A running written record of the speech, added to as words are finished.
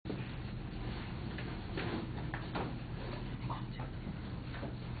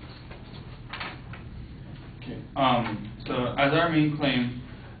So as our main claim,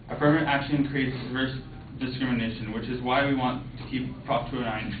 affirmative action creates reverse discrimination, which is why we want to keep Prop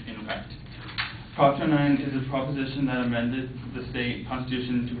 209 in effect. Prop 209 is a proposition that amended the state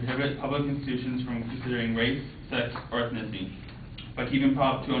constitution to prohibit public institutions from considering race, sex, or ethnicity. By keeping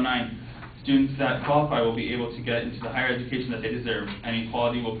Prop 209, students that qualify will be able to get into the higher education that they deserve, and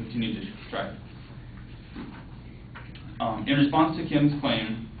equality will continue to thrive. In response to Kim's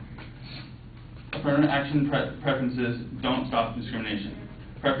claim, affirmative action preferences don't stop discrimination.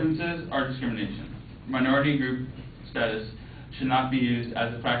 Preferences are discrimination. Minority group status should not be used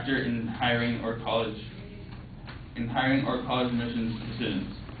as a factor in hiring or college admissions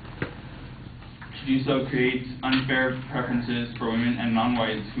decisions. To do so creates unfair preferences for women and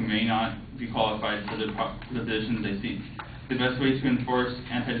non-whites who may not be qualified for the positions they seek. The best way to enforce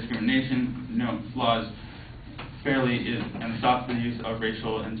anti-discrimination laws fairly is and stop the use of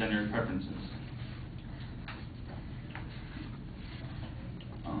racial and gender preferences.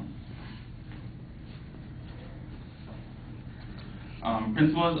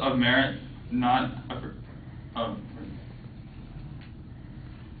 Principles of merit,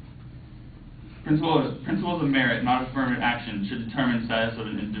 principles of merit, not affirmative action, should determine status of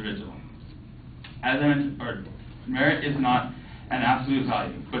an individual. As I mentioned, merit is not an absolute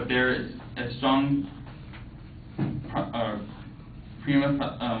value, but there is a strong prima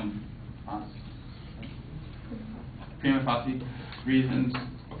facie reasons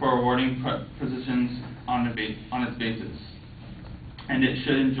for awarding positions on its basis, and it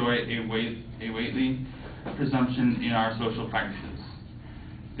should enjoy a weighty presumption in our social practices.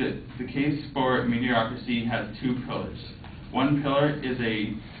 The case for meritocracy has two pillars. One pillar is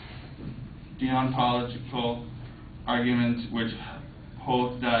a deontological argument which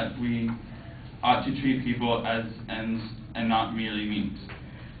holds that we ought to treat people as ends and not merely means.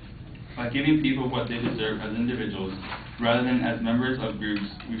 By giving people what they deserve as individuals, rather than as members of groups,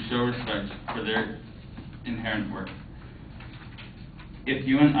 we show respect for their inherent worth. If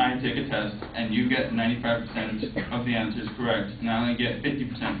you and I take a test and you get 95% of the answers correct and I only get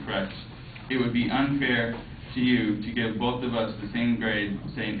 50% correct, it would be unfair to you to give both of us the same grade,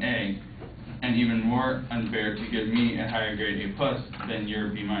 say an A, and even more unfair to give me a higher grade, A plus, than your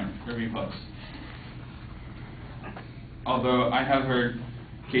B minus or B plus. Although I have heard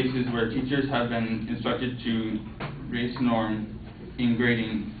cases where teachers have been instructed to race norm in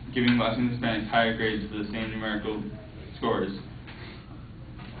grading, giving Blacks and Hispanics higher grades for the same numerical scores,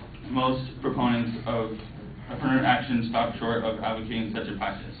 most proponents of affirmative action stop short of advocating such a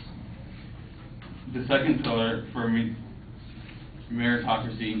practice. The second pillar for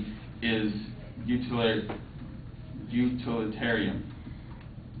meritocracy is utilitarian.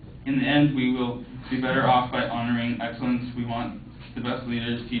 In the end, we will be better off by honoring excellence. We want the best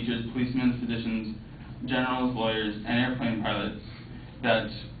leaders, teachers, policemen, physicians, generals, lawyers, and airplane pilots that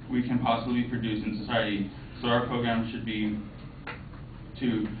we can possibly produce in society. So our program should be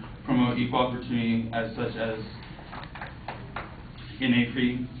to promote equal opportunity as such as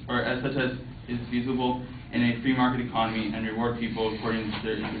is feasible in a free market economy, and reward people according to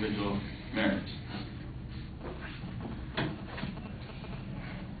their individual merit.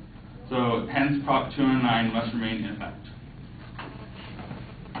 So hence Prop 209 must remain in effect.